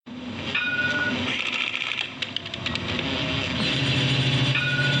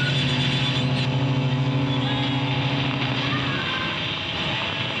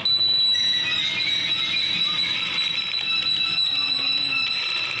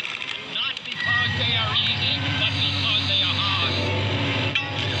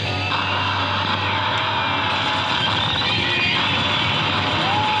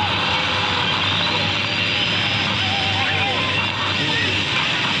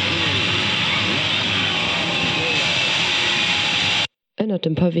Ënnert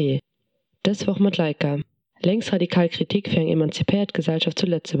dem Pavé. Dës woch mat Leica. Längsradikal Kritik fir eng emanzipéiert Gesellschaft zu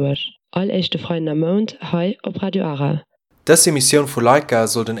Lützeburg. All echte Freien am Mond, hei op Radio Ara. Das Emission vu Leica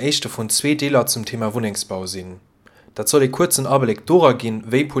soll den echte vun 2 Deler zum Thema Wohnungsbau sinn. Dat soll e kurzen Abeleg dora ginn,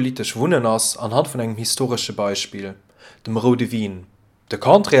 wéi politisch Wunnen ass anhand vun engem historische Beispiel, dem Rode Wien. De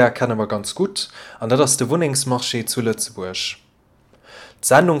Countryär kennen wir ganz gut, an dat ass de Wohnungsmarché zu Lützeburg.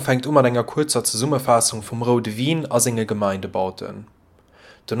 D'Sendung fängt mat enger kurzer Zusammenfassung vom Rode Wien as enge Gemeindebauten.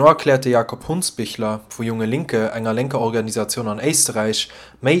 Denno erklärte Jakob Hunsbichler vu Junge Linke enger Lenkerorganisation an Österreich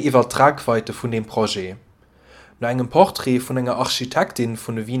méi iwwer Tragweite vun dem Projekt. Na engem Porträt vun enger Architektin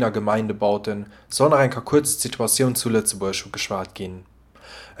vun de Wiener Gemeindebauten soll nach enker kurz Situation zu Lützeburg geschwart ginn.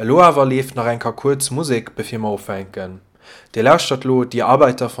 Elo awer lief nach enker kurz Musik befir ma aufenken. De lauscht lo die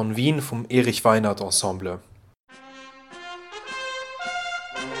Arbeiter von Wien vom Erich Weinert Ensemble.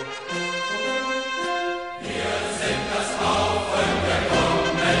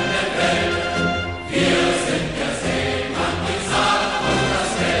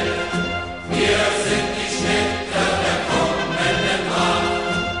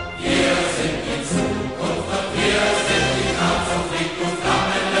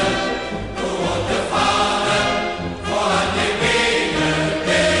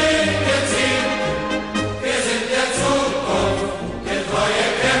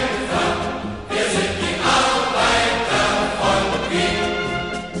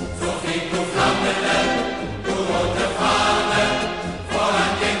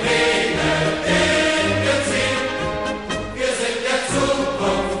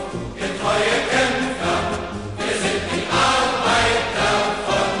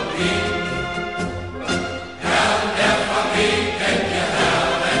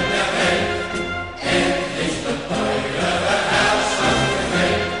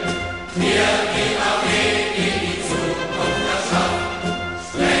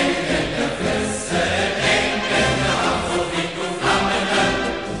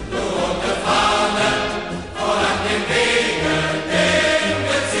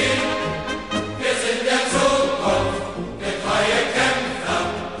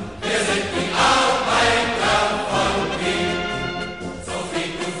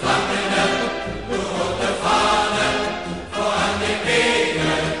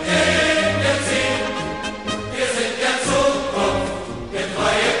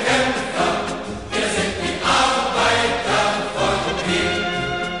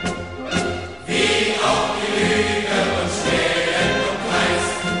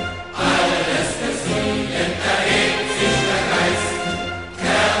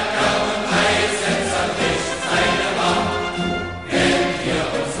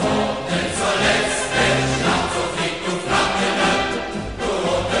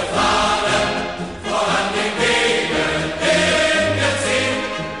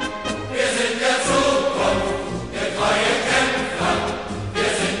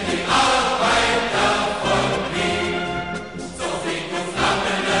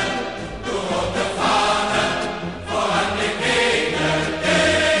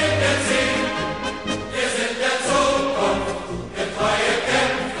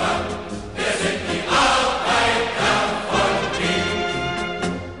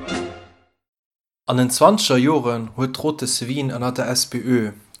 An den 20er Joren huet Rotes Wien an der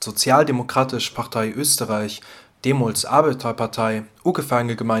SPÖ, Sozialdemokratische Partei Österreich, demals Arbeiterpartei,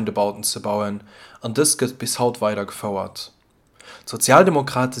 ugefangene Gemeindebauten zu bauen, an das geht bis haut weiter gefauert.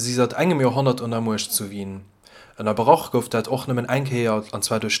 Sozialdemokraten sie seit engem Jahrhundert untermuscht zu Wien. In der Barock gouft dat auch nimmen eingeheiert an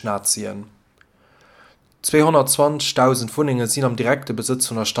zwar durch Nazien. 220.000 Wohnungen sind am direkten Besitz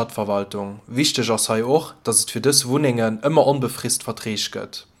von der Stadtverwaltung. Wichtig ist auch, dass es für diese Wohnungen immer unbefristet Verträge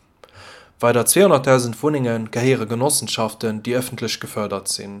gibt. Weiter 200.000 Wohnungen gehören Genossenschaften, die öffentlich gefördert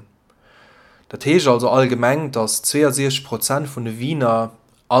sind. Das heißt also allgemein, dass 62% von den Wiener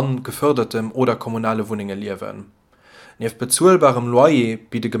an gefördertem oder kommunale Wohnungen leben. Neben bezahlbarem Loyer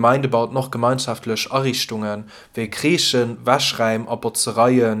bietet Gemeindebaut noch gemeinschaftliche Einrichtungen wie Krechen, Wäschräume,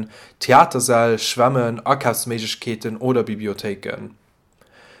 Apothekereien, Theatersäle, Schwimmen, Einkaufsmöglichkeiten oder Bibliotheken.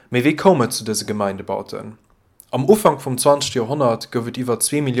 Aber wie kommen wir zu diesen Gemeindebauten? Am Anfang vom 20. Jahrhundert gouft iwwer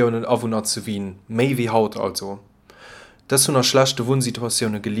 2 Millionen Einwohner zu Wien, méi wie haut also. Das hunn schlechte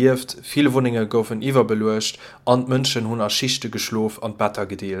Wohnsituationen gelieft, viele Wohnungen goufen iwwerbeluecht an Mënschen hunn Schichte geschlof an Better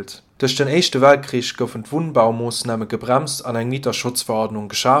gedeelt. Durch den Ersten Weltkrieg goufen Wohnbaumaßnahmen gebremst an eng Mieterschutzverordnung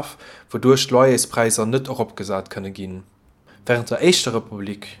geschaf, wodurch Loyerspreise net opgesat könne ginn. Während der Ersten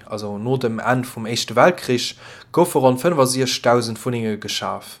Republik, also no dem Ende vom Ersten Weltkrieg, goufen rund 65.000 Wohnungen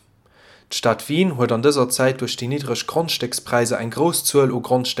geschaf. Die Stadt Wien huet an dieser Zeit durch die niedrigen Grundstückspreise ein Großzahl an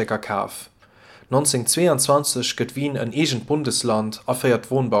Grundstücken gekauft. 1922 gëtt Wien en egent Bundesland a feiert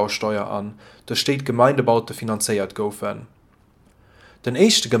Wohnbausteuer an, der steht Gemeindebaute finanziert goufen. Den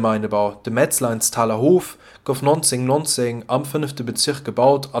echte Gemeindebau, de Metzleinstaler Hof, gouf 1919 am 5. Bezirk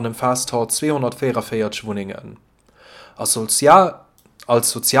gebaut an dem Festhaus 244 Wohnungen. Als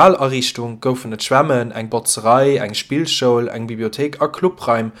Sozialerrichtung goufen et Schwemmen, eng Botzerei, eng Spielschule, eng Bibliothek a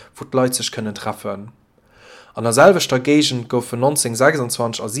Clubreim, wo die Leute sich können treffen. An derselbeter Gegend goufen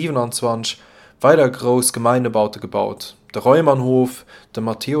 1926 a 27 weiter groß Gemeindebaute gebaut, der Räumannhof, der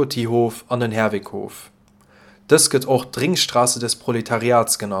Matthäutihof an den Herwighof. Das gëtt auch Ringstraße des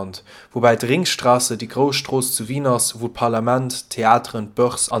Proletariats genannt, wobei die Ringstraße die Großstraße zu Wieners, wo Parlament, Theatren,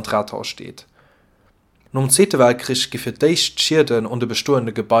 Börs an Rathaus steht. Nom Zweiten Weltkrieg gifir d'éischt Schierden und de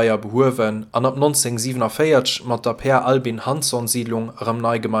bestehende Gebäier behuwen an ab 1947 mat der Per Albin Hansson-Siedlung am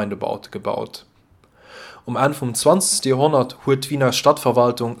neue Gemeindebaut gebaut. Ende vom 20. Jahrhundert huet Wiener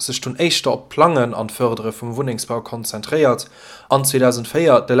Stadtverwaltung sech schon éischter op Planen an Fördere vom Wohnungsbau konzentriert, an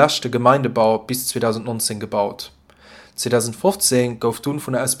 2004 der letzte Gemeindebau bis 2019 gebaut. 2015 gouf dun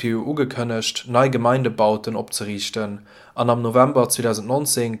vun der SPÖ gekënnecht, neue Gemeindebauten opzerichten, an am November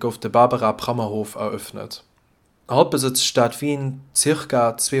 2019 gouf de Barbara Prammerhof eröffnet. Hauptbesitz Stadt Wien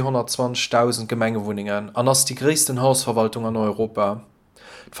ca. 220.000 Gemengewohnungen an ass die größten Hausverwaltung an Europa.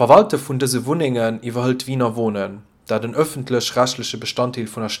 Verwalte vun dese Wohnungen iwwerhëlt Wiener Wohnen, da den öffentlich-rechtliche Bestandteil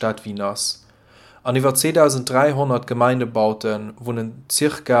vun der Stadt Wien ass. An iwwer 2300 Gemeindebauten wohnen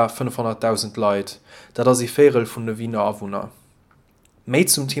ca. 500.000 Leute, dat ass 1/4 vun de Wiener Awohner. Méi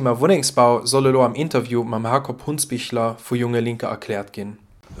zum Thema Wohnungsbau solle lo am Interview mam Jakob Hunsbichler vu Junge Linke erklärt gin.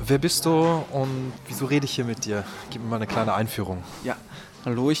 Wer bist du und wieso rede ich hier mit dir? Gib mir mal eine kleine Einführung. Ja,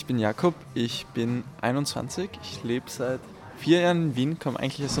 hallo, ich bin Jakob, ich bin 21, ich lebe seit 4 Jahren in Wien, komme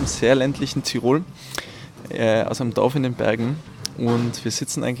eigentlich aus einem sehr ländlichen Tirol, aus einem Dorf in den Bergen, und wir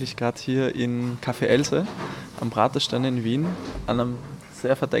sitzen eigentlich gerade hier in Café Else am Praterstein in Wien an einem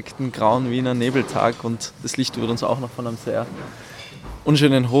sehr verdeckten grauen Wiener Nebeltag, und das Licht wird uns auch noch von einem sehr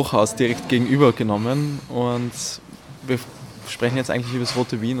unschönen Hochhaus direkt gegenüber genommen, und wir sprechen jetzt eigentlich über das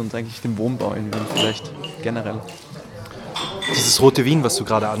Rote Wien und eigentlich den Wohnbau in Wien vielleicht generell. Dieses Rote Wien, was du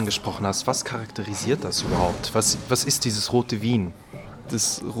gerade angesprochen hast, was charakterisiert das überhaupt? Was ist dieses Rote Wien?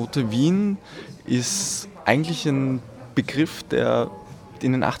 Das Rote Wien ist eigentlich ein Begriff, der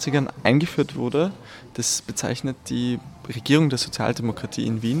in den 80ern eingeführt wurde. Das bezeichnet die Regierung der Sozialdemokratie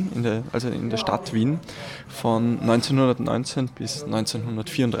in Wien, also in der Stadt Wien, von 1919 bis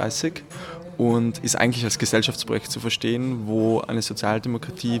 1934. Und ist eigentlich als Gesellschaftsprojekt zu verstehen, wo eine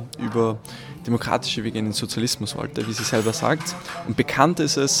Sozialdemokratie über demokratische Wege in den Sozialismus wollte, wie sie selber sagt. Und bekannt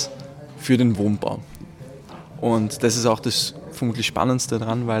ist es für den Wohnbau. Und das ist auch das vermutlich Spannendste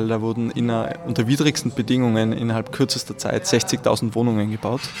daran, weil da wurden unter widrigsten Bedingungen innerhalb kürzester Zeit 60.000 Wohnungen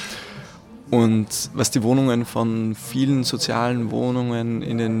gebaut. Und was die Wohnungen von vielen sozialen Wohnungen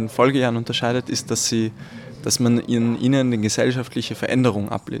in den Folgejahren unterscheidet, ist, dass man in ihnen eine gesellschaftliche Veränderung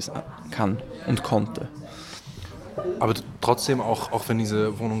ablesen kann und konnte. Aber trotzdem, auch wenn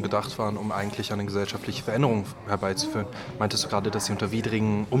diese Wohnungen gedacht waren, um eigentlich eine gesellschaftliche Veränderung herbeizuführen, meintest du gerade, dass sie unter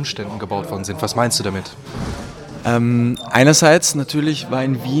widrigen Umständen gebaut worden sind. Was meinst du damit? Einerseits natürlich war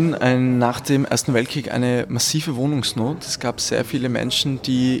in Wien nach dem Ersten Weltkrieg eine massive Wohnungsnot. Es gab sehr viele Menschen,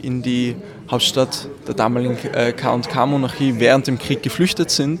 die in die Hauptstadt der damaligen K&K-Monarchie während dem Krieg geflüchtet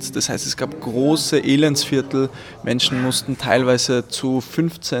sind. Das heißt, es gab große Elendsviertel. Menschen mussten teilweise zu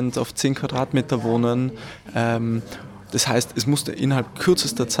 15 auf 10 Quadratmeter wohnen. Das heißt, es musste innerhalb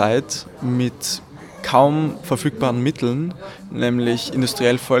kürzester Zeit mit kaum verfügbaren Mitteln, nämlich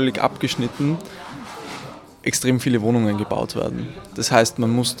industriell völlig abgeschnitten, extrem viele Wohnungen gebaut werden. Das heißt, man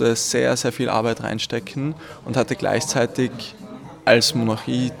musste sehr, sehr viel Arbeit reinstecken und hatte gleichzeitig als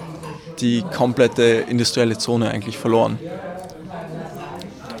Monarchie die komplette industrielle Zone eigentlich verloren.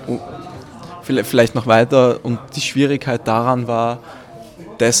 Vielleicht noch weiter, und die Schwierigkeit daran war,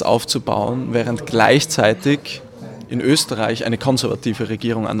 das aufzubauen, während gleichzeitig in Österreich eine konservative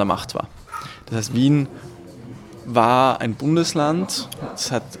Regierung an der Macht war. Das heißt, Wien war ein Bundesland,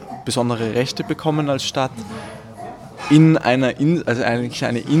 es hat besondere Rechte bekommen als Stadt, also eigentlich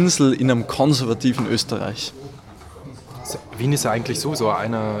eine Insel in einem konservativen Österreich. Wien ist ja eigentlich so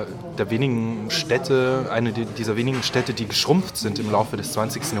eine dieser wenigen Städte, die geschrumpft sind im Laufe des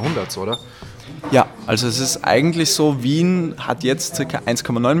 20. Jahrhunderts, oder? Ja, also es ist eigentlich so, Wien hat jetzt ca.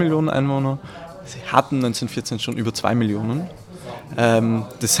 1,9 Millionen Einwohner, sie hatten 1914 schon über 2 Millionen.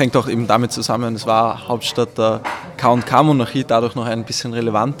 Das hängt auch eben damit zusammen, es war Hauptstadt der K&K-Monarchie, dadurch noch ein bisschen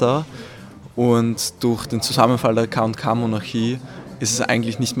relevanter, und durch den Zusammenfall der K&K-Monarchie ist es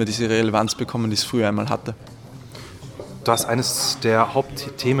eigentlich nicht mehr diese Relevanz bekommen, die es früher einmal hatte. Du hast eines der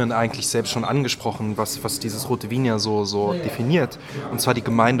Hauptthemen eigentlich selbst schon angesprochen, was dieses Rote Wien ja so definiert, und zwar die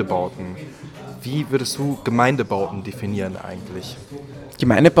Gemeindebauten. Wie würdest du Gemeindebauten definieren eigentlich?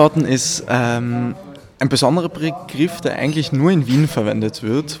 Gemeindebauten ist ein besonderer Begriff, der eigentlich nur in Wien verwendet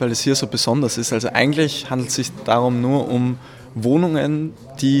wird, weil es hier so besonders ist. Also eigentlich handelt es sich darum nur um Wohnungen,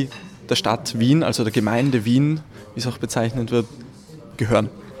 die der Stadt Wien, also der Gemeinde Wien, wie es auch bezeichnet wird, gehören,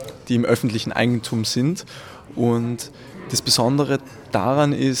 die im öffentlichen Eigentum sind. Und das Besondere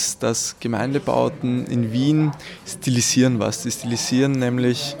daran ist, dass Gemeindebauten in Wien stilisieren was. Die stilisieren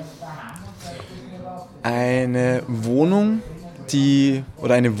nämlich eine Wohnung,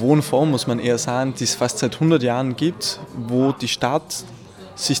 oder eine Wohnform, muss man eher sagen, die es fast seit 100 Jahren gibt, wo die Stadt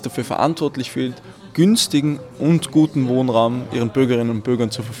sich dafür verantwortlich fühlt, günstigen und guten Wohnraum ihren Bürgerinnen und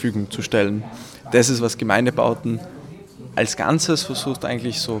Bürgern zur Verfügung zu stellen. Das ist, was Gemeindebauten als Ganzes versucht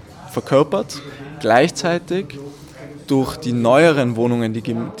eigentlich so verkörpert. Gleichzeitig durch die neueren Wohnungen, die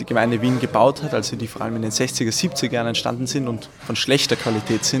die Gemeinde Wien gebaut hat, also die vor allem in den 60er, 70er Jahren entstanden sind und von schlechter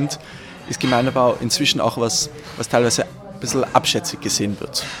Qualität sind, ist Gemeindebau inzwischen auch was teilweise ein bisschen abschätzig gesehen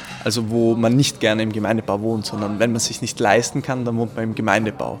wird. Also wo man nicht gerne im Gemeindebau wohnt, sondern wenn man es sich nicht leisten kann, dann wohnt man im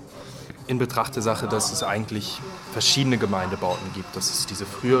Gemeindebau. In Betracht der Sache, dass es eigentlich verschiedene Gemeindebauten gibt, dass es diese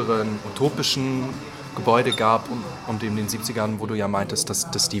früheren utopischen Gebäude gab und in den 70ern, wo du ja meintest,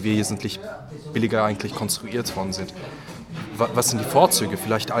 dass die wesentlich billiger eigentlich konstruiert worden sind. Was sind die Vorzüge,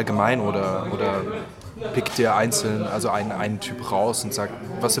 vielleicht allgemein oder pickt ihr einzeln, also einen Typ raus und sagt,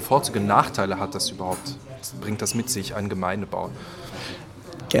 was für Vorzüge und Nachteile hat das überhaupt? Bringt das mit sich, ein Gemeindebau?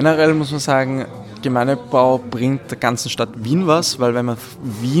 Generell muss man sagen, Gemeindebau bringt der ganzen Stadt Wien was, weil wenn man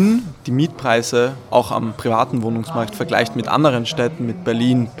Wien, die Mietpreise auch am privaten Wohnungsmarkt vergleicht mit anderen Städten, mit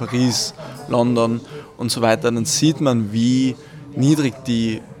Berlin, Paris, London und so weiter, dann sieht man, wie niedrig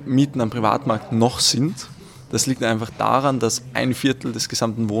die Mieten am Privatmarkt noch sind. Das liegt einfach daran, dass 1/4 des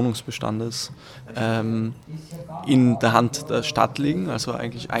gesamten Wohnungsbestandes in der Hand der Stadt liegen. Also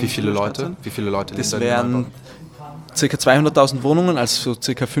eigentlich Wie viele Leute? Das wären ca. 200.000 Wohnungen, also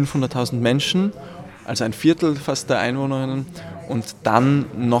so ca. 500.000 Menschen, also 1/4 fast der Einwohnerinnen, und dann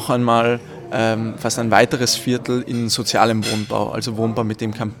noch einmal fast ein weiteres Viertel in sozialem Wohnbau, also Wohnbau, mit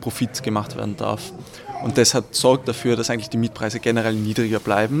dem kein Profit gemacht werden darf. Und das sorgt dafür, dass eigentlich die Mietpreise generell niedriger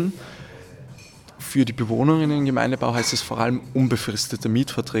bleiben. Für die Bewohnerinnen im Gemeindebau heißt es vor allem unbefristete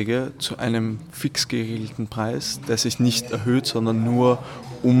Mietverträge zu einem fix geregelten Preis, der sich nicht erhöht, sondern nur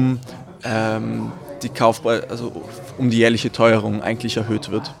um um die jährliche Teuerung eigentlich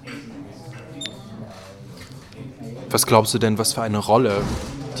erhöht wird. Was glaubst du denn, was für eine Rolle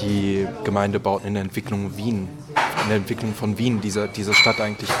die Gemeindebauten in der Entwicklung von Wien, dieser Stadt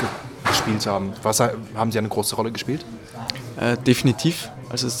eigentlich gespielt haben? Haben sie eine große Rolle gespielt? Definitiv.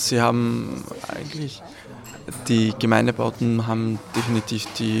 Also die Gemeindebauten haben definitiv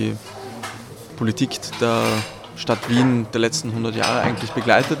die Politik der Stadt Wien der letzten 100 Jahre eigentlich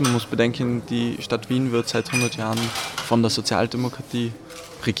begleitet. Man muss bedenken, die Stadt Wien wird seit 100 Jahren von der Sozialdemokratie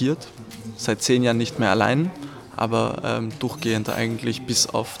regiert. Seit 10 Jahren nicht mehr allein, aber durchgehend eigentlich bis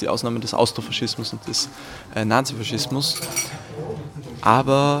auf die Ausnahme des Austrofaschismus und des Nazifaschismus.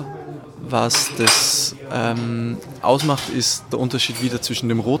 Aber was das ausmacht, ist der Unterschied wieder zwischen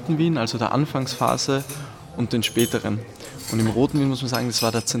dem Roten Wien, also der Anfangsphase, und den späteren. Und im Roten Wien muss man sagen, das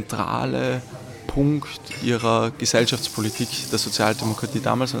war der zentrale Punkt ihrer Gesellschaftspolitik der Sozialdemokratie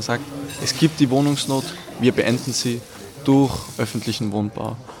damals. Man sagt, es gibt die Wohnungsnot, wir beenden sie durch öffentlichen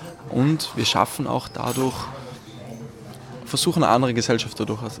Wohnbau. Und wir schaffen auch dadurch, versuchen eine andere Gesellschaft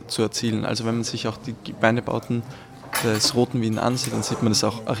dadurch zu erzielen. Also wenn man sich auch die Gemeindebauten des Roten Wien ansieht, dann sieht man das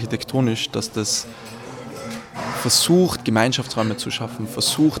auch architektonisch, dass das versucht, Gemeinschaftsräume zu schaffen,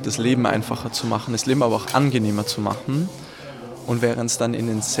 versucht, das Leben einfacher zu machen, das Leben aber auch angenehmer zu machen. Und während es dann in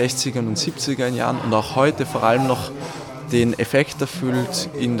den 60er und 70er Jahren und auch heute vor allem noch den Effekt erfüllt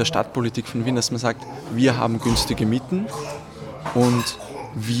in der Stadtpolitik von Wien, dass man sagt, wir haben günstige Mieten und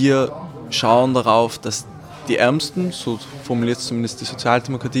wir schauen darauf, dass die Ärmsten, so formuliert es zumindest die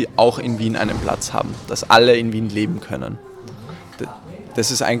Sozialdemokratie, auch in Wien einen Platz haben, dass alle in Wien leben können.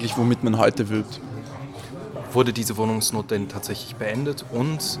 Das ist eigentlich, womit man heute wirbt. Wurde diese Wohnungsnot denn tatsächlich beendet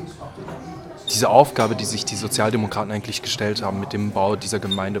und diese Aufgabe, die sich die Sozialdemokraten eigentlich gestellt haben mit dem Bau dieser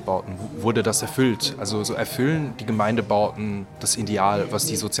Gemeindebauten, wurde das erfüllt? Also so erfüllen die Gemeindebauten das Ideal, was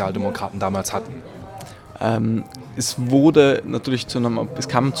die Sozialdemokraten damals hatten? Es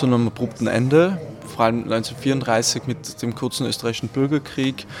kam zu einem abrupten Ende, vor allem 1934 mit dem kurzen österreichischen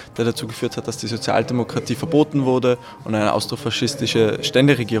Bürgerkrieg, der dazu geführt hat, dass die Sozialdemokratie verboten wurde und eine austrofaschistische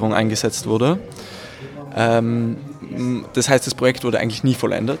Ständeregierung eingesetzt wurde. Das heißt, das Projekt wurde eigentlich nie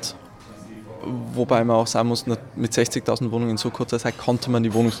vollendet. wobei man auch sagen muss, mit 60.000 Wohnungen in so kurzer Zeit konnte man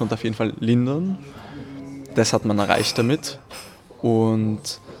die Wohnungsnot auf jeden Fall lindern. Das hat man erreicht damit.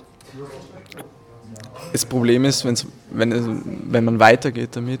 Und das Problem ist, wenn man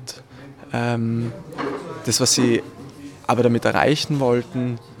weitergeht damit, das, was sie aber damit erreichen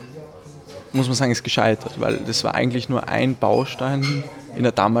wollten, muss man sagen, ist gescheitert, weil das war eigentlich nur ein Baustein in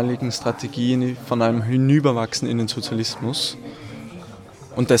der damaligen Strategie von einem Hinüberwachsen in den Sozialismus.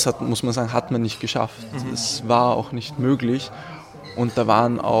 Und das muss man sagen, hat man nicht geschafft. Es war auch nicht möglich und da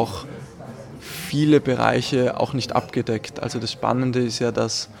waren auch viele Bereiche auch nicht abgedeckt. Also das Spannende ist ja,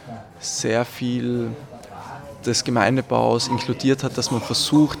 dass sehr viel des Gemeindebaus inkludiert hat, dass man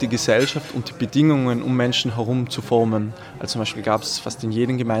versucht, die Gesellschaft und die Bedingungen um Menschen herum zu formen. Also zum Beispiel gab es fast in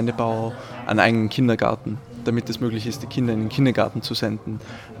jedem Gemeindebau einen eigenen Kindergarten, damit es möglich ist, die Kinder in den Kindergarten zu senden,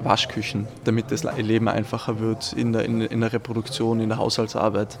 Waschküchen, damit das Leben einfacher wird in der Reproduktion, in der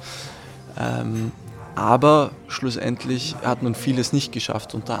Haushaltsarbeit. Aber schlussendlich hat man vieles nicht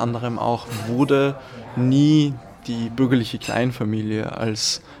geschafft. Unter anderem auch wurde nie die bürgerliche Kleinfamilie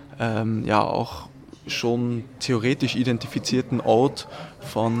als auch schon theoretisch identifizierten Ort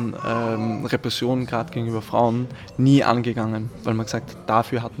von Repressionen, gerade gegenüber Frauen, nie angegangen, weil man gesagt hat,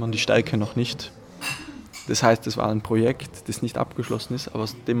 dafür hat man die Stärke noch nicht. Das heißt, es war ein Projekt, das nicht abgeschlossen ist, aber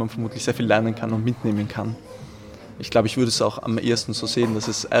aus dem man vermutlich sehr viel lernen kann und mitnehmen kann. Ich glaube, ich würde es auch am ehesten so sehen, dass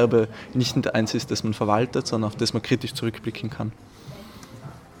das Erbe nicht eins ist, das man verwaltet, sondern auf das man kritisch zurückblicken kann.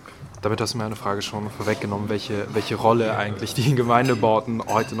 Damit hast du mir eine Frage schon vorweggenommen, welche Rolle eigentlich die Gemeindebauten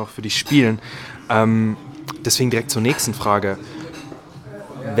heute noch für dich spielen. Deswegen direkt zur nächsten Frage.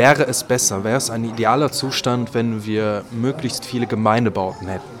 Wäre es besser, wäre es ein idealer Zustand, wenn wir möglichst viele Gemeindebauten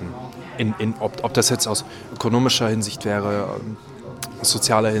hätten? Ob das jetzt aus ökonomischer Hinsicht wäre, aus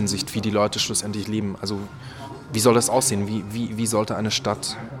sozialer Hinsicht, wie die Leute schlussendlich leben. Also wie soll das aussehen? Wie sollte eine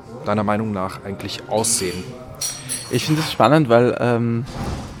Stadt deiner Meinung nach eigentlich aussehen? Ich finde es spannend, weil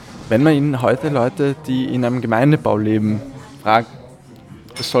wenn man Ihnen heute Leute, die in einem Gemeindebau leben, fragt,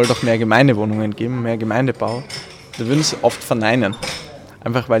 es soll doch mehr Gemeindewohnungen geben, mehr Gemeindebau, dann würden sie oft verneinen.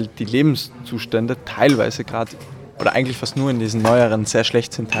 Einfach weil die Lebenszustände teilweise gerade, oder eigentlich fast nur in diesen neueren, sehr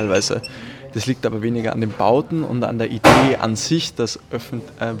schlecht sind teilweise. Das liegt aber weniger an den Bauten und an der Idee an sich, dass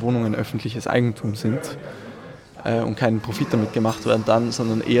Wohnungen öffentliches Eigentum sind und keinen Profit damit gemacht werden dann,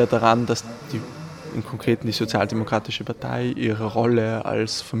 sondern eher daran, dass im Konkreten die Sozialdemokratische Partei ihre Rolle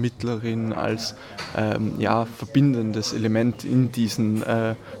als Vermittlerin, als verbindendes Element in diesen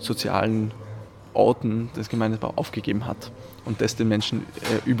sozialen Orten des Gemeindebaus aufgegeben hat und das den Menschen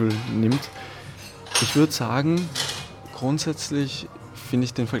übel nimmt. Ich würde sagen, grundsätzlich finde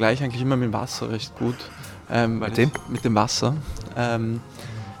ich den Vergleich eigentlich immer mit dem Wasser recht gut. Mit dem Wasser.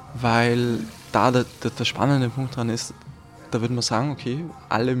 Weil da der spannende Punkt dran ist, da würde man sagen, okay,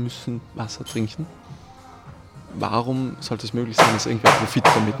 alle müssen Wasser trinken. Warum sollte es möglich sein, dass irgendwer Profit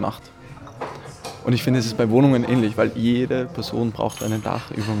damit macht? Und ich finde, es ist bei Wohnungen ähnlich, weil jede Person braucht ein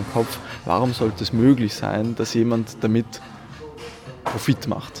Dach über dem Kopf. Warum sollte es möglich sein, dass jemand damit Profit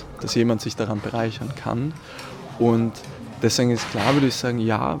macht, dass jemand sich daran bereichern kann? Und deswegen ist klar, würde ich sagen,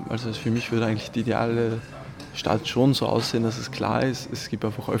 ja, also für mich würde eigentlich die ideale Stadt schon so aussehen, dass es klar ist, es gibt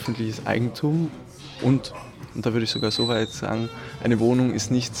einfach öffentliches Eigentum und da würde ich sogar so weit sagen, eine Wohnung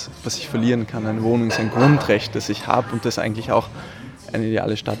ist nichts, was ich verlieren kann. Eine Wohnung ist ein Grundrecht, das ich habe und das eigentlich auch eine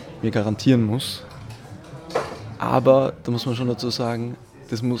ideale Stadt mir garantieren muss. Aber da muss man schon dazu sagen,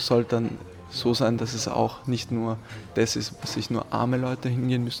 soll dann so sein, dass es auch nicht nur das ist, was sich nur arme Leute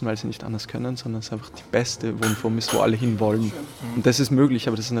hingehen müssen, weil sie nicht anders können, sondern es einfach die beste Wohnform ist, wo alle hinwollen. Und das ist möglich,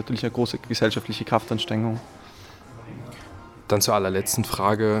 aber das ist natürlich eine große gesellschaftliche Kraftanstrengung. Dann zur allerletzten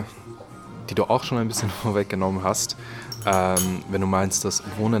Frage, die du auch schon ein bisschen vorweggenommen hast. Wenn du meinst, dass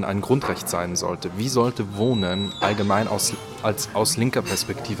Wohnen ein Grundrecht sein sollte, wie sollte Wohnen allgemein aus linker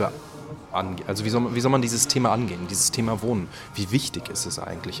Perspektive angehen? Also wie soll man dieses Thema angehen, dieses Thema Wohnen? Wie wichtig ist es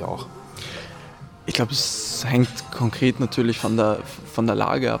eigentlich auch? Ich glaube, es hängt konkret natürlich von der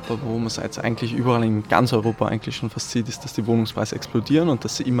Lage ab, aber wo man es jetzt eigentlich überall in ganz Europa eigentlich schon fast sieht, ist, dass die Wohnungspreise explodieren und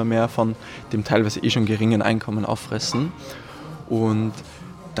dass sie immer mehr von dem teilweise schon geringen Einkommen auffressen. Und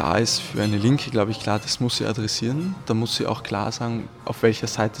da ist für eine Linke, glaube ich, klar, das muss sie adressieren. Da muss sie auch klar sagen, auf welcher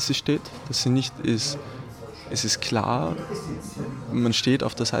Seite sie steht. Dass sie nicht ist, es ist klar, man steht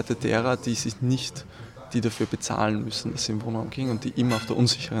auf der Seite derer, die dafür bezahlen müssen, dass sie im Wohnraum gehen und die immer auf der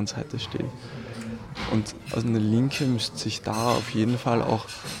unsicheren Seite stehen. Und also eine Linke müsste sich da auf jeden Fall auch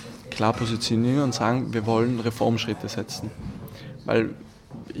klar positionieren und sagen, wir wollen Reformschritte setzen. Weil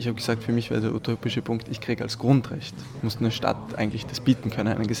ich habe gesagt, für mich wäre der utopische Punkt, ich kriege als Grundrecht, muss eine Stadt eigentlich das bieten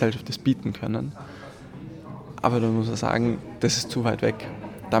können, eine Gesellschaft das bieten können. Aber da muss man sagen, das ist zu weit weg.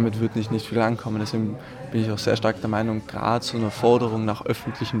 damit wird nicht viel ankommen. Deswegen bin ich auch sehr stark der Meinung, gerade so eine Forderung nach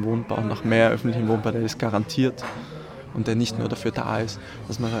öffentlichen Wohnbau, nach mehr öffentlichen Wohnbau, der ist garantiert und der nicht nur dafür da ist,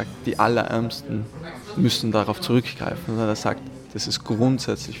 dass man sagt, die Allerärmsten müssen darauf zurückgreifen, sondern er sagt, das ist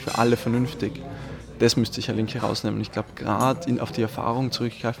grundsätzlich für alle vernünftig. Das müsste ich ja Linke rausnehmen. Ich glaube, gerade auf die Erfahrung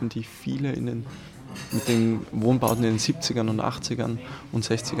zurückgreifen, die viele mit den Wohnbauten in den 70ern und 80ern und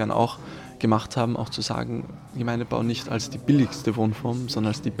 60ern auch gemacht haben, auch zu sagen, Gemeindebau nicht als die billigste Wohnform,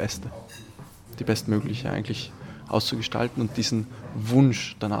 sondern als die bestmögliche eigentlich auszugestalten und diesen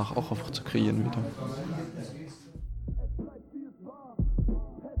Wunsch danach auch einfach zu kreieren wieder.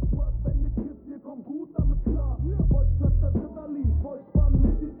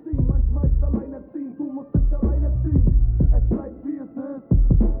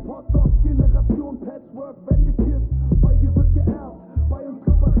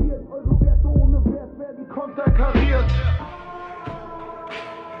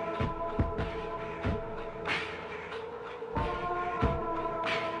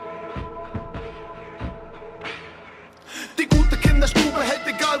 Die gute Kinderstube hält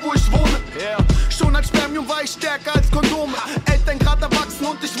egal wo ich wohne. Schon als Spermium war ich stärker als Kondome. Eltern gerade erwachsen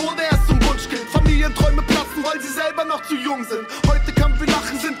und ich wurde erst zum Wunschkind. Familienträume platzen, weil sie selber noch zu jung sind. Heute können wir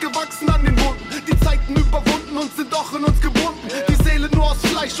lachen, sind gewachsen an den Wunden. Die Zeiten überwunden und sind doch in uns gebunden. Die Seele nur aus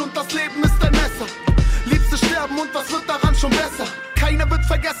Fleisch und das Leben ist ein Messer. Liebste sterben und was wird daran schon besser? Keiner wird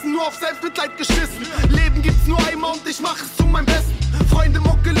vergessen, nur auf Selbstmitleid geschissen. Leben gibt's nur einmal und ich mach es zu meinem Besten. Freunde,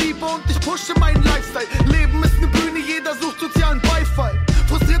 Mucke, Liebe und ich pushe meinen Lifestyle. Leben ist ne Bühne, jeder sucht sozialen Beifall.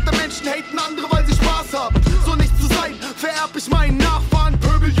 Frustrierte Menschen haten andere, weil sie Spaß haben. So nicht zu sein, vererb ich meinen Nachfahren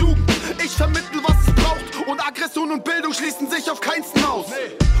Pöbeljugend. Ich vermittel, was es braucht und Aggression und Bildung schließen sich auf keinsten aus.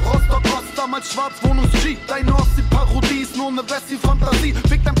 Rostock-Ost, damals schwarz, Wohnungs-G. Deine Ossi-Parodie ist nur ne Wessi-Fantasie.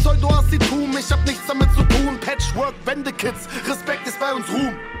 Fick dein Pseudo-Assitum, ich hab nichts damit zu tun. Patchwork, Wendekids, Respekt ist bei uns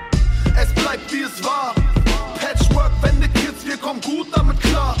Ruhm. Es bleibt wie es war. Patchwork, Wendekids, wir kommen gut damit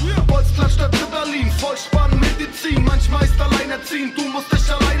klar. Bolzplatz statt Ritalin, Vollspann, Medizin. Manchmal ist alleinerziehend, du musst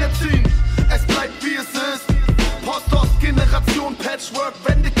dich alleine ziehen. Es bleibt wie es ist. Post-Ost-Generation, Patchwork,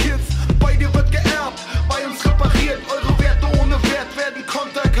 Wendekids. Bei dir wird geerbt, bei uns repariert. Eure Werte ohne Wert werden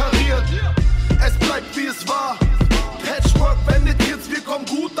konterkariert. Es bleibt wie es war. Patchwork, Wendekids, wir kommen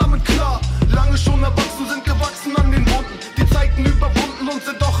gut damit klar. Lange schon erwachsen, sind gewachsen an den Wunden. Die Zeiten überwunden und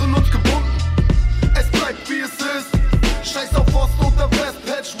sind doch in uns gebunden. Es bleibt wie es ist. Scheiß auf Ost oder West,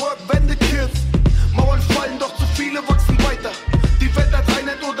 Patchwork, Wendekids. Mauern fallen, doch zu viele wachsen weiter. Die Welt als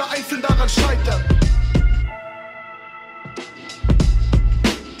Einheit oder einzeln daran scheitern.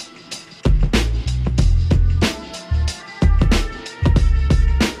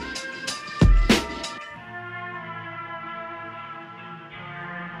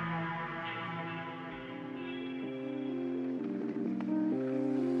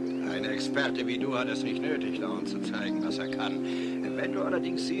 Ein Experte wie du hat es nicht nötig, dauernd zu zeigen, was er kann. Wenn du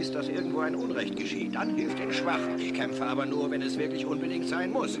allerdings siehst, dass irgendwo ein Unrecht geschieht, dann hilf den Schwachen. Ich kämpfe aber nur, wenn es wirklich unbedingt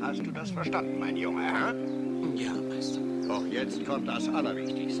sein muss. Hast du das verstanden, mein Junge, hä? Ja, Meister. Doch jetzt kommt das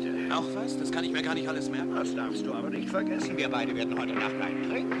Allerwichtigste. Auch was? Das kann ich mir gar nicht alles merken. Das darfst du aber nicht vergessen. Wir beide werden heute Nacht einen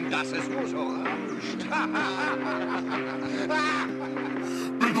trinken. Das ist Uso.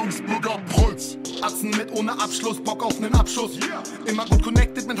 Bildungsbürger Prolz. Atzen mit ohne Abschluss, Bock auf nen Abschuss. Immer gut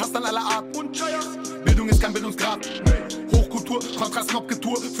connected mit Hustlern aller Art. Und Bildung ist kein Bildungsgrad. Hochkultur,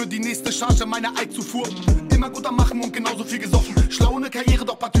 Kontrastnobgettur. Für die nächste Charge meine Eidzufuhr. Immer gut am Machen und genauso viel gesoffen. Schlau ne Karriere,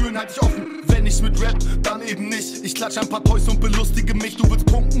 doch paar Türen halt ich offen. Wenn ich mit Rap, dann eben nicht. Ich klatsch ein paar Toys und belustige mich. Du willst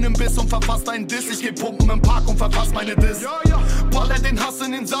pumpen im Biss und verfasst einen Diss. Ich geh pumpen im Park und verfass meine Diss. Baller den Hass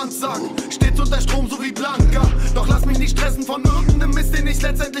in den Sandsack. Steht unter Strom so wie Blanca. Doch lass mich nicht stressen von irgendeinem Mist, den ich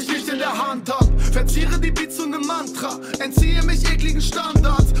letztendlich nicht in der Hand hab. Verziere die Beats zu nem Mantra. Entziehe mich ekligen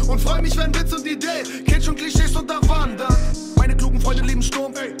Standards. Und freu mich, wenn Witz und Idee Kitsch und Klischees unterwandern. Meine klugen Freunde leben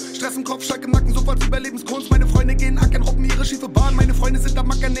Sturm. Stress im Kopf, Schreck im Nacken, sofort Überlebenskunst. Meine Freunde gehen ackern, robben ihre schiefe Bahn. Meine Freunde sind am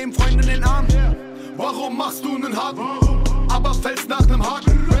Ackern, nehmen Freunde in den Arm. Warum machst du nen Haken? Aber fällst nach nem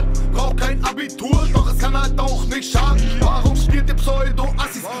Haken. Braucht kein Abitur, doch es kann halt auch nicht schaden. Warum spielt ihr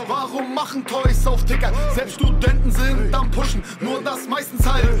Pseudo-Assis? Warum machen Toys auf Ticker? Selbst Studenten sind am Pushen, nur das meistens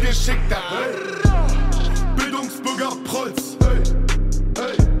halt geschickter. Bildungsbürger Prolz.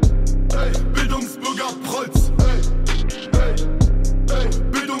 Bildungsbürger Prolz.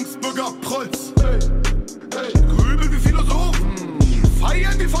 Bildungsbürger Prolz. Grübel wie Philosophen,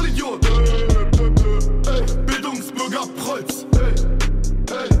 feiern wie Vollidioten. Bildungsbürger Prolz.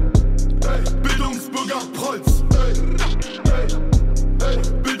 Bildungsbürger Prolz.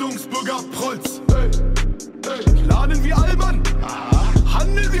 Bildungsbürger Prolz. Planen wie Allmann,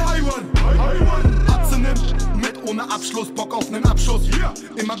 handeln wie Haiwan. Atze nimmt mit ohne Abschluss, Bock auf nen Abschuss.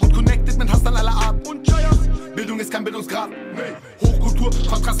 Immer gut connected mit Hustle aller Art. Und Bildung ist kein Bildungsgrad. Hochkultur,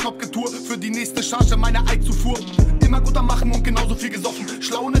 Kontrastnopgettur, für die nächste Charge meine Einzufuhr. Immer gut am Machen und genauso viel gesoffen.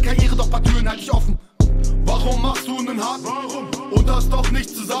 Schlau ne Karriere, doch paar Türen halt ich offen. Warum machst du nen Hart? Warum? Und hast doch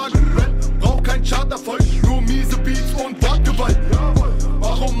nichts zu sagen. Brauch kein Charterfolg, nur miese Beats und Wortgewalt.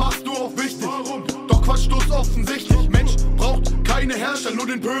 Warum machst du auch wichtig? Warum? Doch Verstoß offensichtlich. Mensch braucht keine Herrscher, nur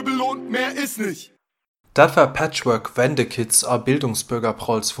den Pöbel und mehr ist nicht. Dat war Patchwork Wendekids a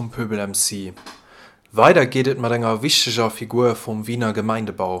Bildungsbürgerprolls vum Pöbel MC. Weiter gehtet mat enger wichtiger Figur vom Wiener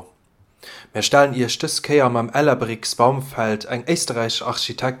Gemeindebau. Wir stellen ihr Stöskeier am Ellerbricks Baumfeld eng österreichische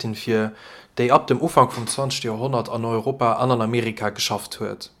Architektin fir, déi ab dem Ufang vom 20. Jahrhundert an Europa an Amerika geschafft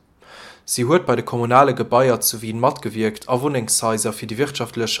huet. Sie huet bei de kommunale Gebäier zu Wien matgewirkt a Wohnungshäuser fir die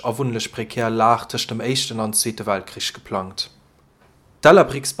wirtschaftlich a wunlech prekär Lach tisch dem 1. an 2. Weltkrieg geplant.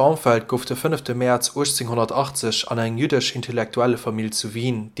 Dellerbricks Baumfeld gouf der 5. März 1880 an eng jüdisch intellektuelle Familie zu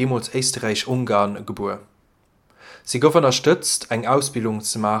Wien, demals Österreich-Ungarn, geboren. Sie gouf unterstützt, eng Ausbildung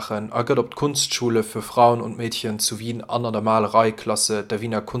zu machen, a gëtt op Kunstschule für Frauen und Mädchen zu Wien an der Malereiklasse der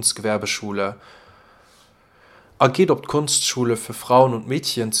Wiener Kunstgewerbeschule. Er geht op Kunstschule für Frauen und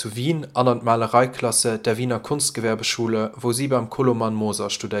Mädchen zu Wien an der Malereiklasse der Wiener Kunstgewerbeschule, wo sie beim Koloman Moser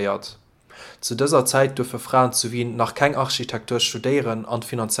studiert. Zu dieser Zeit dürfen Frauen zu Wien nach kein Architektur studieren und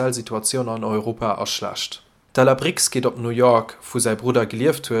finanzielle Situation in Europa erschlecht. Dellerbricks geht op New York, wo sein Bruder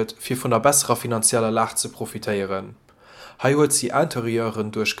gelieft huet, fir vun der besserer finanzieller Lage zu profitieren. Hei huet sie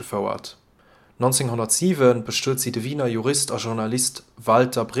Interieuren durchgefauert. 1907 bestört sie de Wiener Jurist a Journalist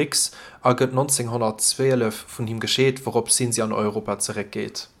Walter Brix a gëtt 1912 vun ihm geschéet, worop sie an Europa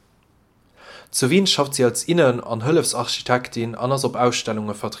zurückgeht. Zu Wien schafft sie als Innen- und Hilfsarchitektin anders op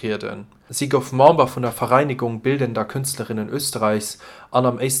Ausstellungen vertreten. Sie gouf Member von der Vereinigung Bildender Künstlerinnen Österreichs an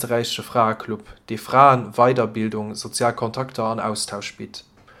am österreichischen Frauenclub, die Frauen Weiterbildung, Sozialkontakte und Austausch bietet.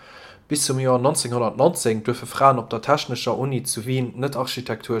 Bis zum Jahr 1919 dürfen Frauen op der Technischer Uni zu Wien nicht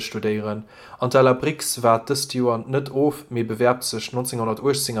Architektur studieren, und Dellerbricks war das Jahr nicht auf, mehr bewerbt sich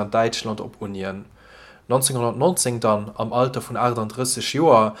 1918 in Deutschland op Unien. 1919 dann, am Alter von 38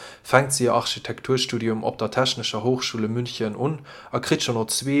 Jahren, fängt sie ihr Architekturstudium op der Technischer Hochschule München an und kriegt schon noch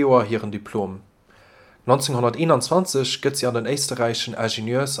 2 Jahre ihren Diplom. 1921 geht sie an den österreichischen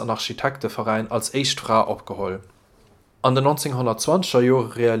Ingenieurs- und Architektenverein als Erstfrau abgeholt. An den 1920er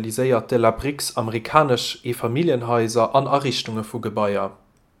Jahren realisiert Dellerbricks amerikanische Familienhäuser an Errichtungen von Gebäuden.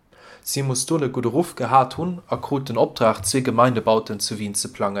 Sie muss dort einen guten Ruf gehabt haben und kriegt den Auftrag, 2 Gemeindebauten zu Wien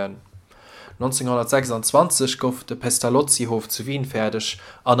zu planen. 1926 gouf de Pestalozzi-Hof zu Wien fertig,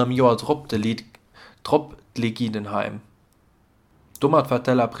 an am Jahr drop Legidenheim. Dommer war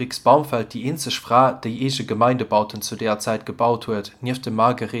Dellerbricks Baumfeld die einzige Frau, die ege Gemeindebauten zu der Zeit gebaut huet, nief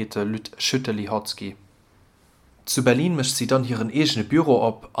Margarete Schütte-Lihotzky. Zu Berlin mischt sie dann ihren eigenen Büro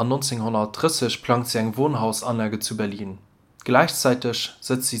ab, an 1930 plant sie ein Wohnhausanlage zu Berlin. Gleichzeitig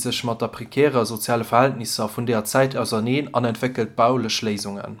setzt sie sich mit der prekären sozialen Verhältnisse von der Zeit auseinander und entwickelt bauliche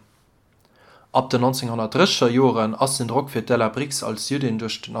Lösungen. Ab den 1930er Jahren ist den Druck für Dellerbricks als Jüdin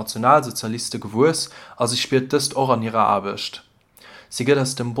durch die Nationalsozialisten gewusst, als sie spielt das auch an ihrer Arbeit. Sie geht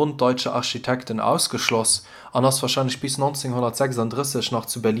aus dem Bund Deutscher Architekten ausgeschlossen und ist wahrscheinlich bis 1936 noch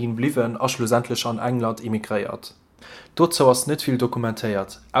zu Berlin geblieben und schlussendlich an England emigriert. Dazu ist nicht viel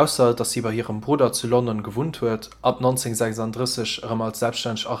dokumentiert, außer dass sie bei ihrem Bruder zu London gewohnt hat, ab 1936 als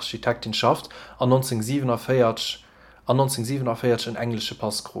selbstständige Architektin schafft und 1947 einen englischen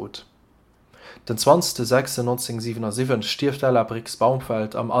Pass kriegt. Den 20.06.1977 stirbt Dellerbricks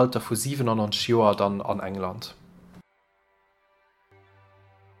Baumfeld am Alter von 97 Jahren dann an England.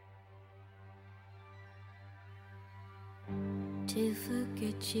 To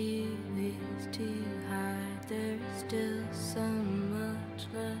forget you is too hard. There's still so much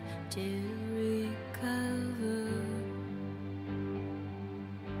left to recover.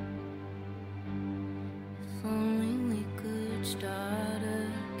 If only we could start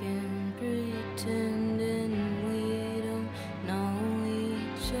again, pretending we don't know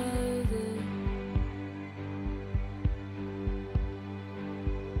each other.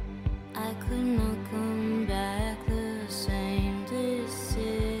 I could not come back the same. This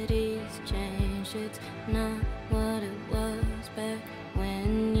city's changed. It's not what it was back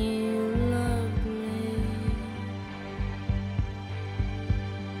when you loved me.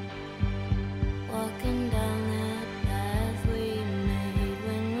 Walking down that path we made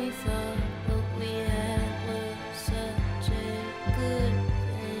when we thought what we had was such a good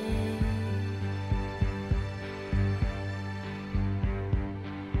thing.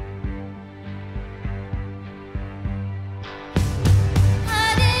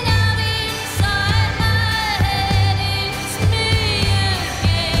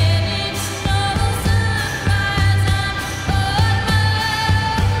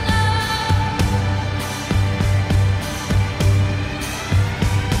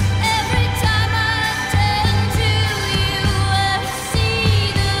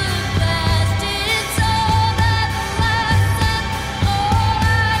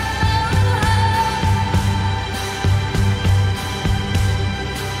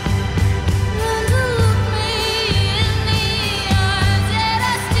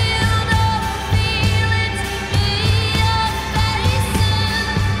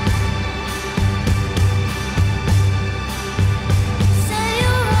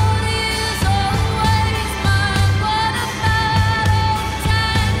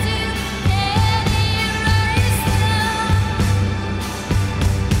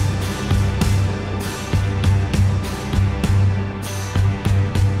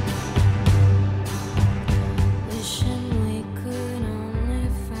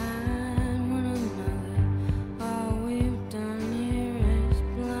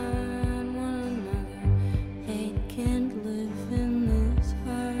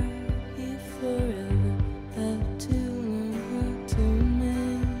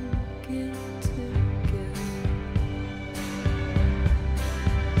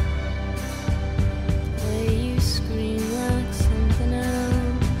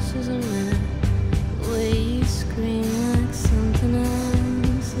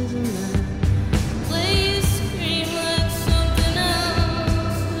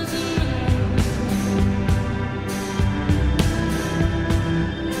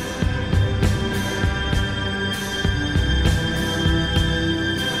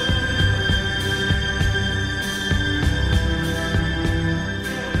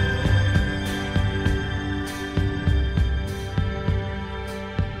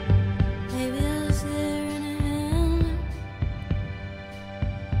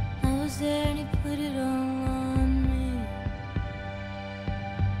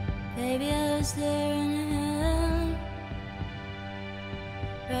 Baby, I was there in hell,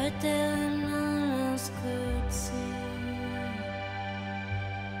 right there when no one else could see.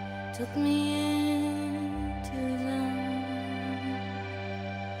 Took me into them,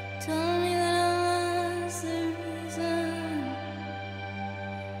 told me that I was the reason,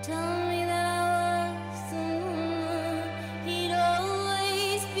 told me that I was the one he'd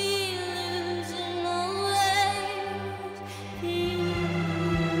always be losing, always be.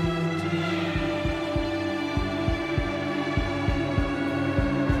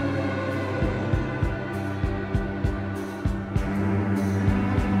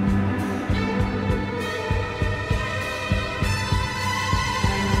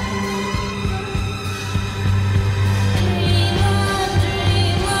 Dream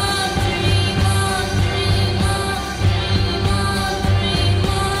on,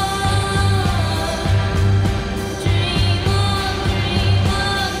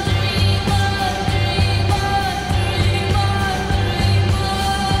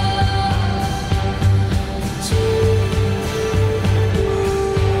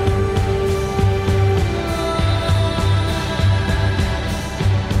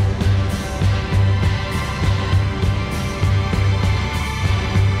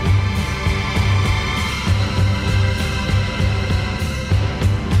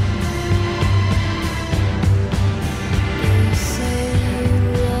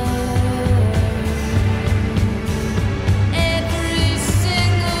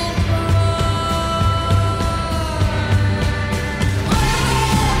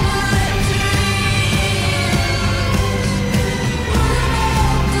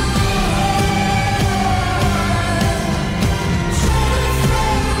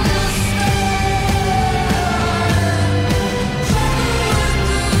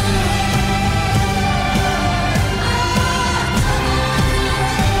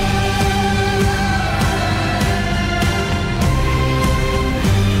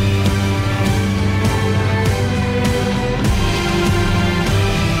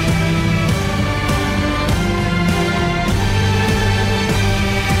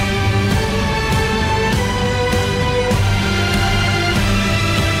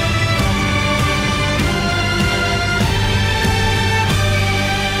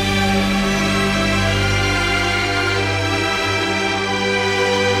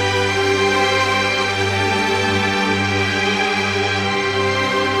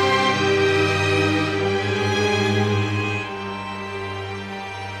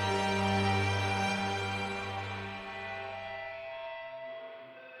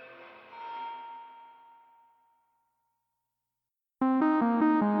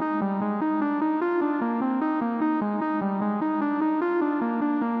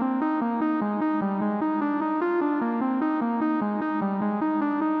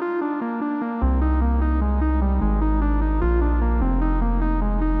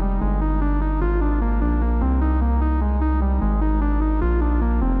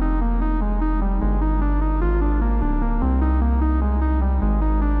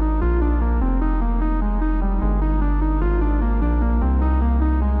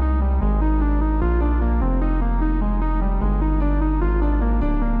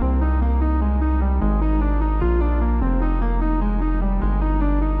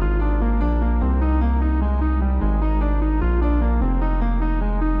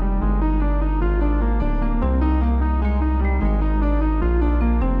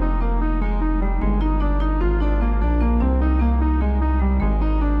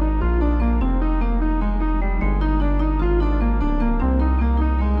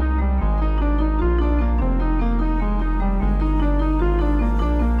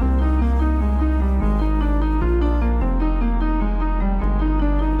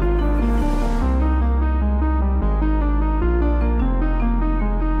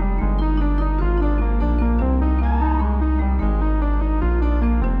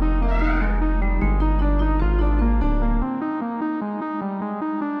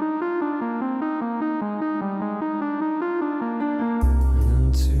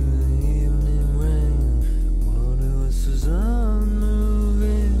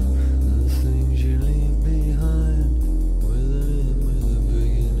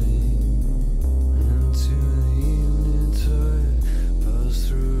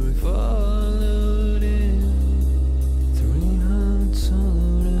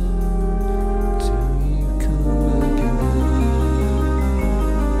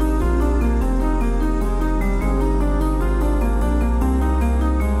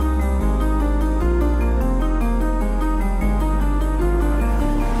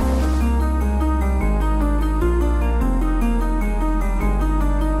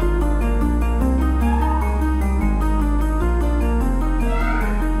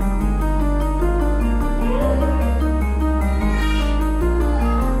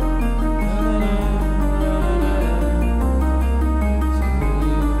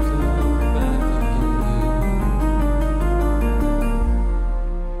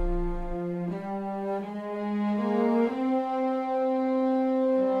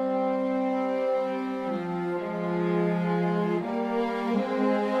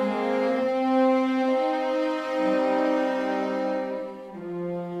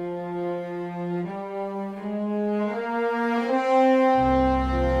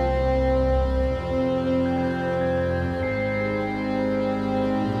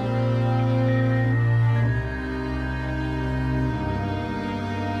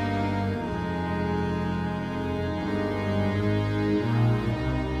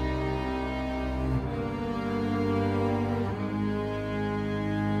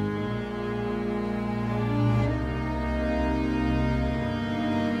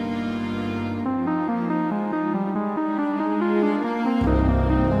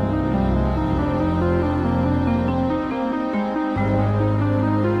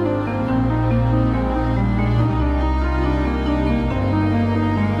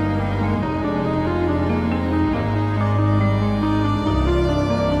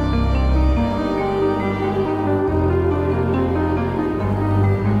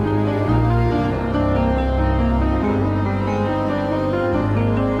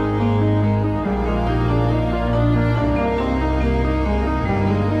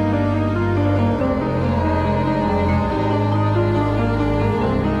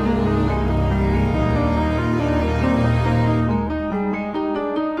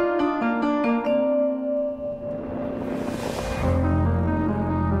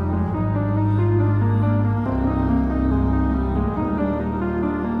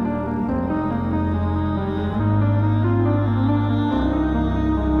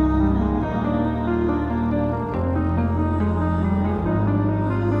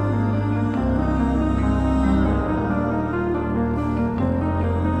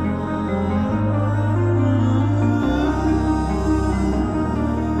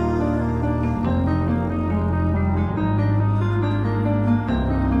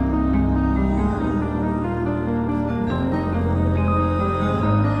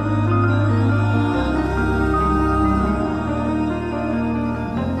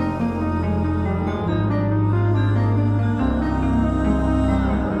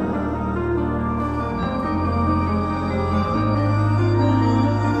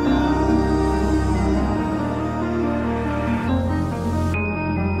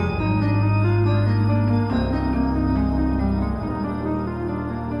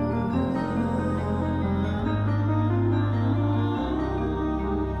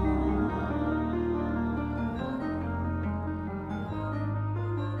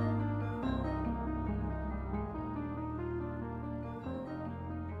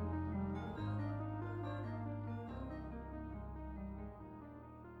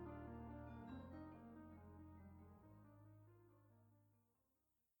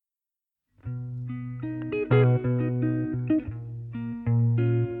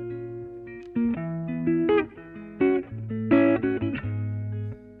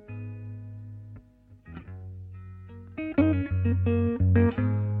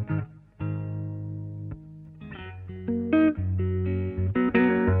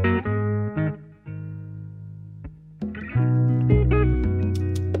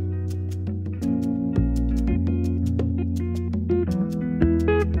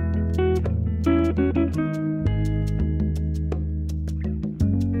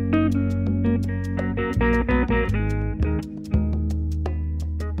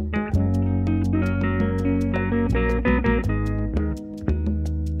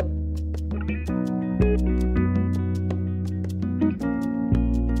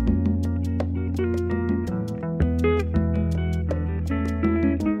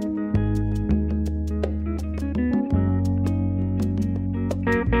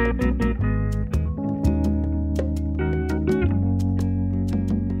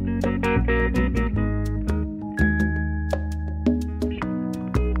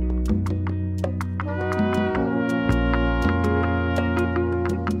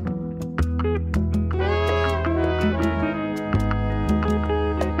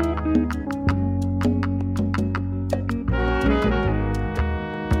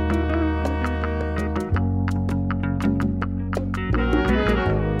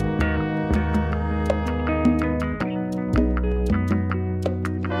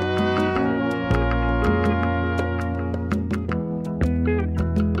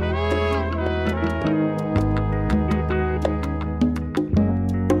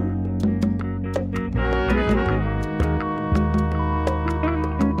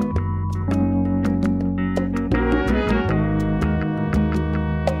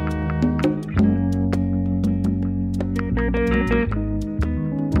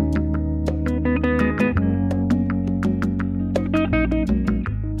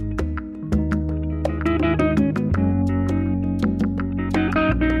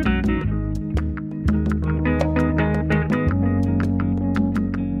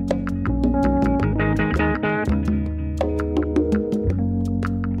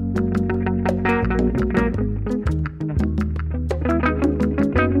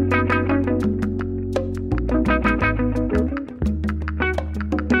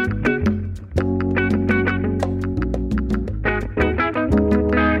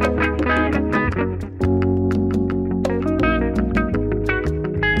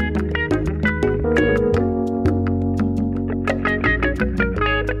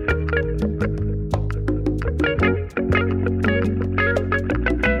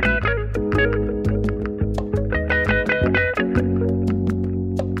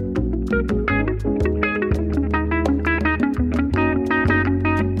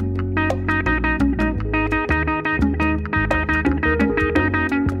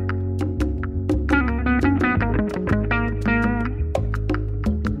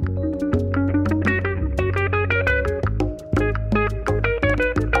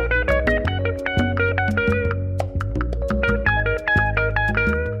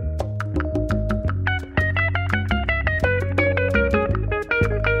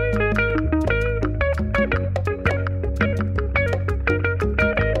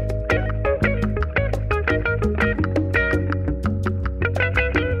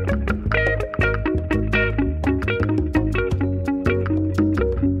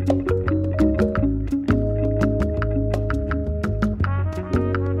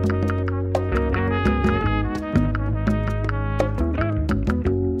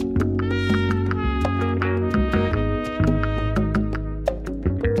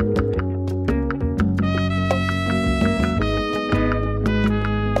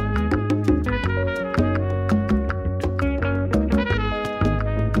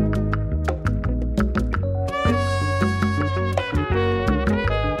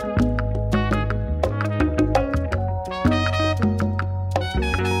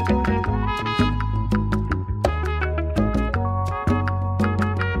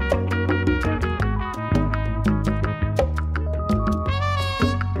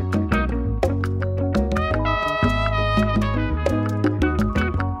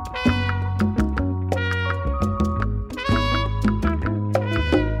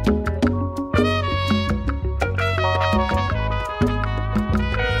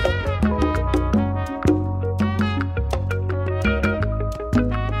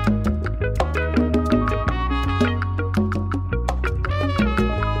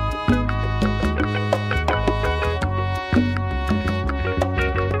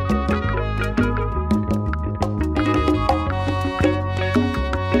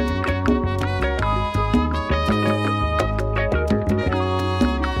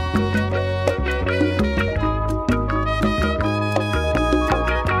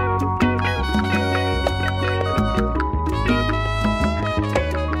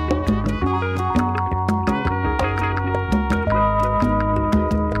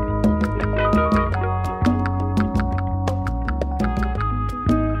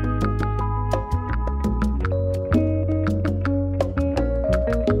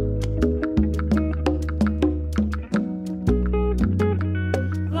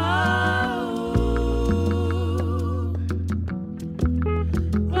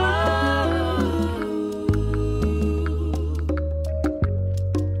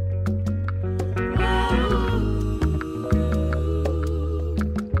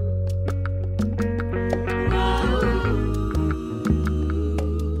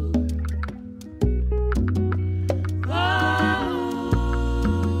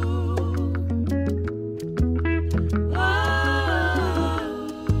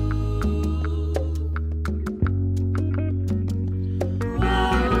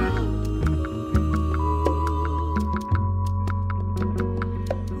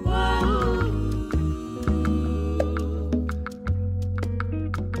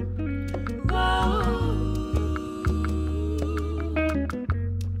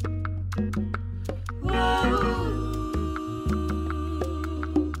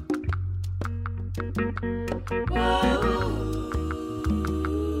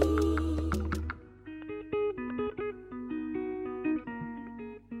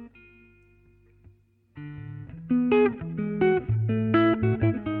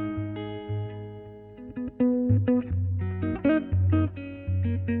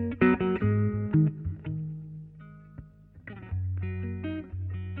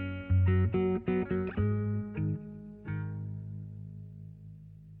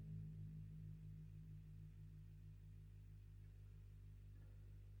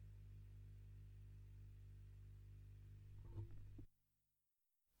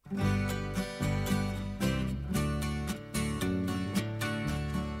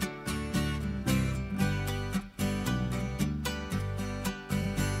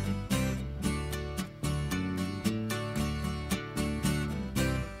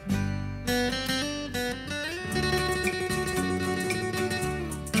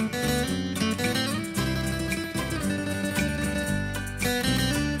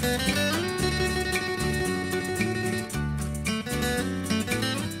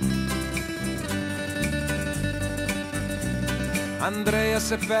 Andrea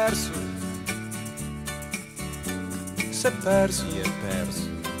si è perso,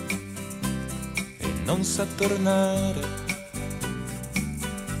 e non sa tornare.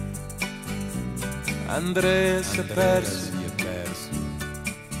 Andrea si è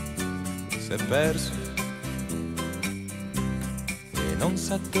perso, e non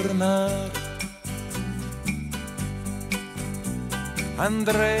sa tornare.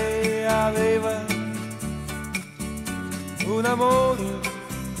 Andrea aveva un amore,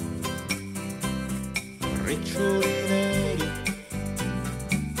 riccioli neri.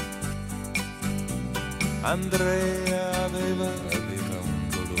 Andrea aveva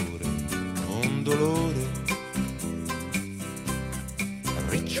un dolore,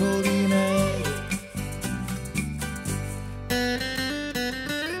 riccioli neri.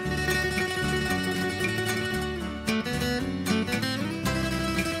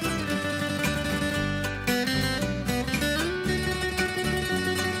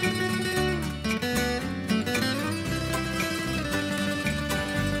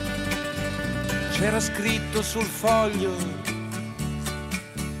 C'era scritto sul foglio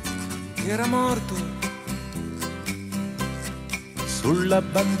che era morto, sulla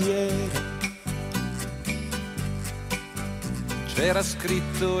bandiera c'era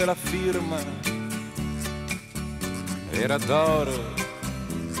scritto e la firma era d'oro,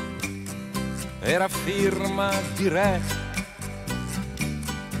 era firma di re,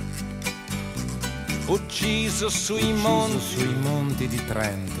 ucciso sui monti di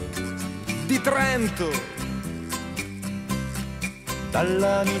Trento,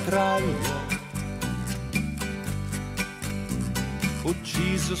 dalla mitraglia,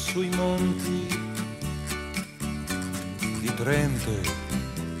 ucciso sui monti di Trento,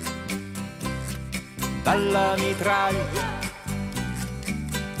 dalla mitraglia.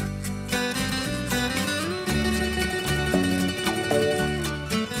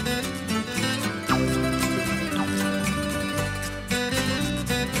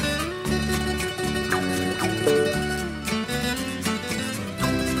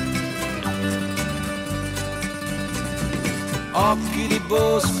 Occhi di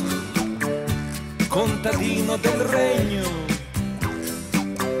bosco, contadino del regno,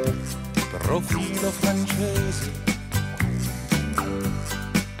 profilo francese.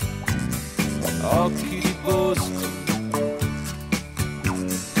 Occhi di bosco,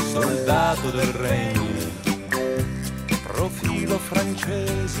 soldato del regno, profilo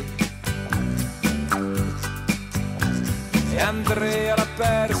francese. E Andrea l'ha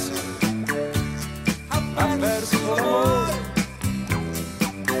perso l'amore,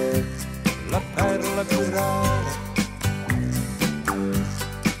 la perla più rara.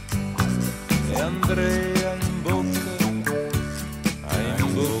 E Andrea in bocca, un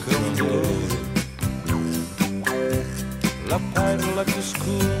dolore, la perla più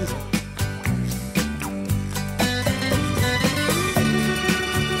scura.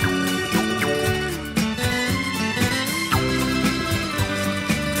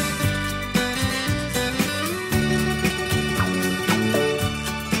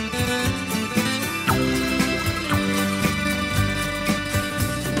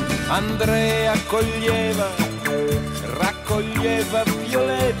 Andrea raccoglieva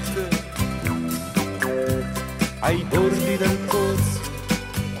violette ai bordi del pozzo.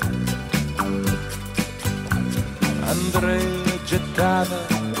 Andrea gettava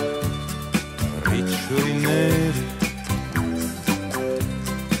riccioli neri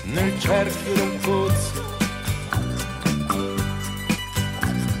nel cerchio del pozzo.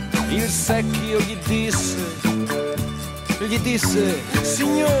 Il secchio gli disse,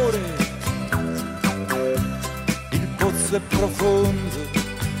 signore, il pozzo è profondo,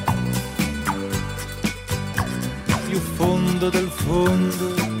 più fondo del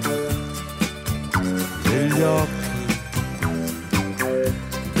fondo degli occhi,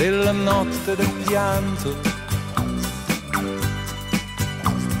 della notte del pianto.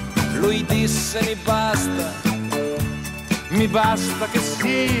 Lui disse, mi basta che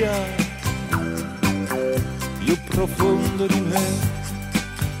sia più profondo di me.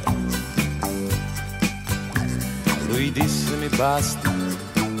 Lui disse, mi basta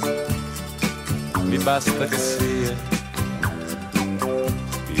mi basta che sia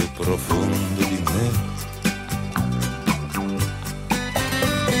più profondo di me.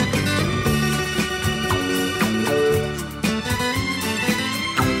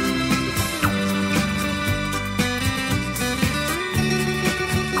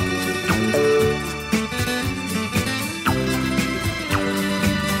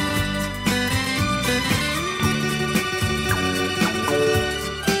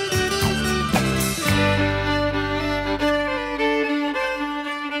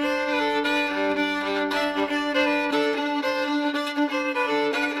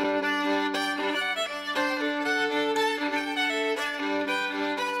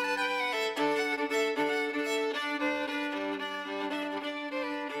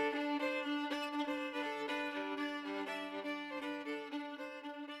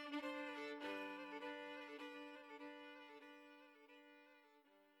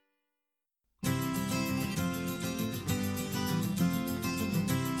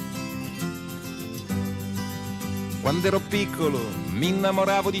 Quando ero piccolo mi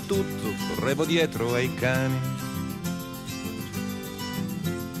innamoravo di tutto, correvo dietro ai cani.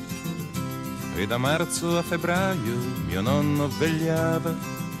 E da marzo a febbraio mio nonno vegliava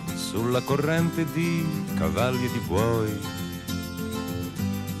sulla corrente di cavalli e di buoi,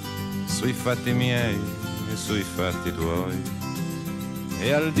 sui fatti miei e sui fatti tuoi.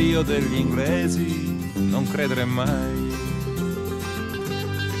 E al Dio degli inglesi non credere mai.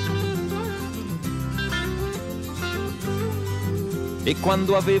 E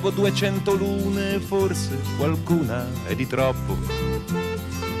quando avevo 200 lune, forse qualcuna è di troppo,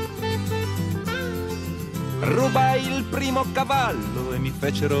 rubai il primo cavallo e mi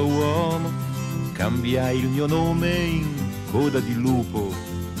fecero uomo, cambiai il mio nome in coda di lupo,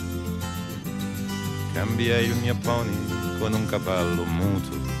 cambiai il mio pony con un cavallo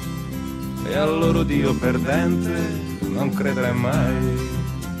muto. E al loro Dio perdente non credere mai.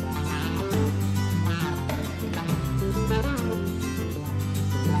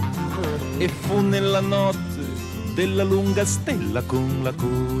 E fu nella notte della lunga stella con la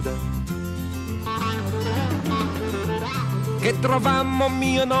coda che trovammo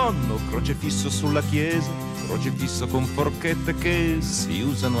mio nonno crocefisso sulla chiesa, crocefisso con forchette che si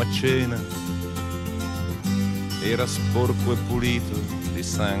usano a cena. Era sporco e pulito di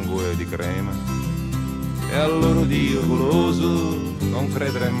sangue e di crema. E al loro Dio goloso non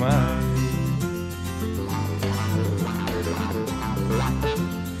credere mai.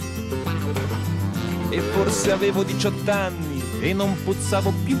 E forse avevo 18 anni e non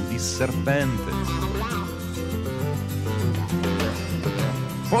puzzavo più di serpente.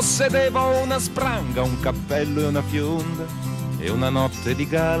 Possedevo una spranga, un cappello e una fionda e una notte di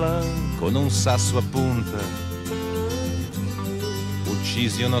gala con un sasso a punta.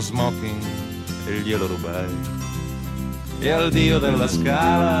 Uccisi uno smoking e glielo rubai. E al Dio della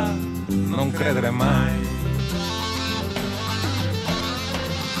Scala non credere mai.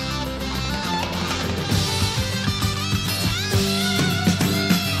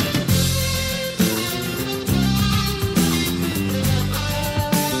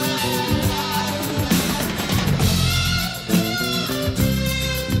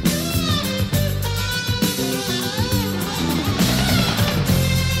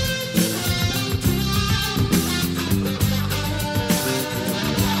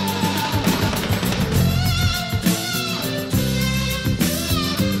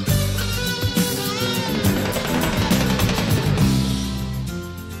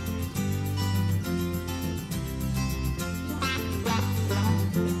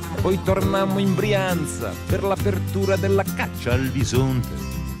 Poi tornammo in Brianza per l'apertura della caccia al bisonte.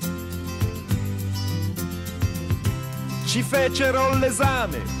 Ci fecero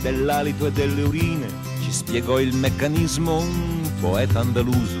l'esame dell'alito e delle urine, ci spiegò il meccanismo un poeta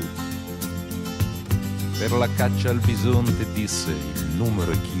andaluso. Per la caccia al bisonte disse il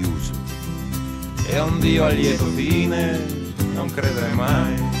numero è chiuso. E a un Dio a lieto fine non credere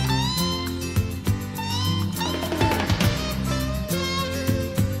mai.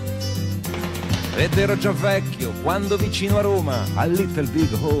 Ed ero già vecchio quando vicino a Roma, al Little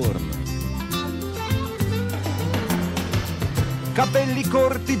Big Horn, capelli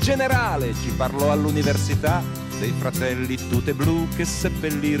corti generale, ci parlò all'università dei fratelli tute blu che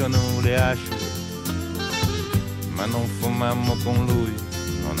seppellirono le asce. Ma non fumammo con lui,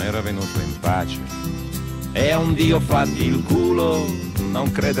 non era venuto in pace. E a un Dio fatti il culo,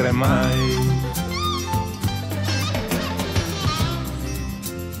 non credere mai.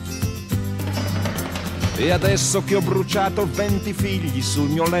 E adesso che ho bruciato 20 figli sul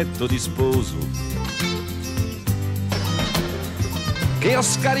mio letto di sposo, che ho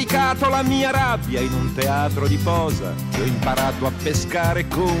scaricato la mia rabbia in un teatro di posa, che ho imparato a pescare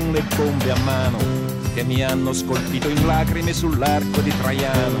con le bombe a mano, che mi hanno scolpito in lacrime sull'arco di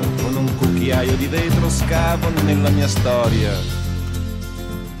Traiano, con un cucchiaio di vetro scavo nella mia storia,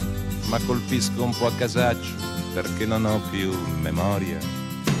 ma colpisco un po' a casaccio perché non ho più memoria.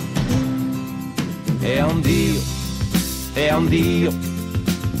 E a un Dio, e a un Dio,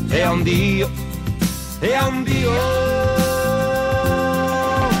 e a un Dio, e a un Dio,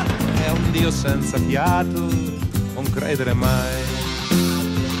 e a un Dio senza fiato, non credere mai.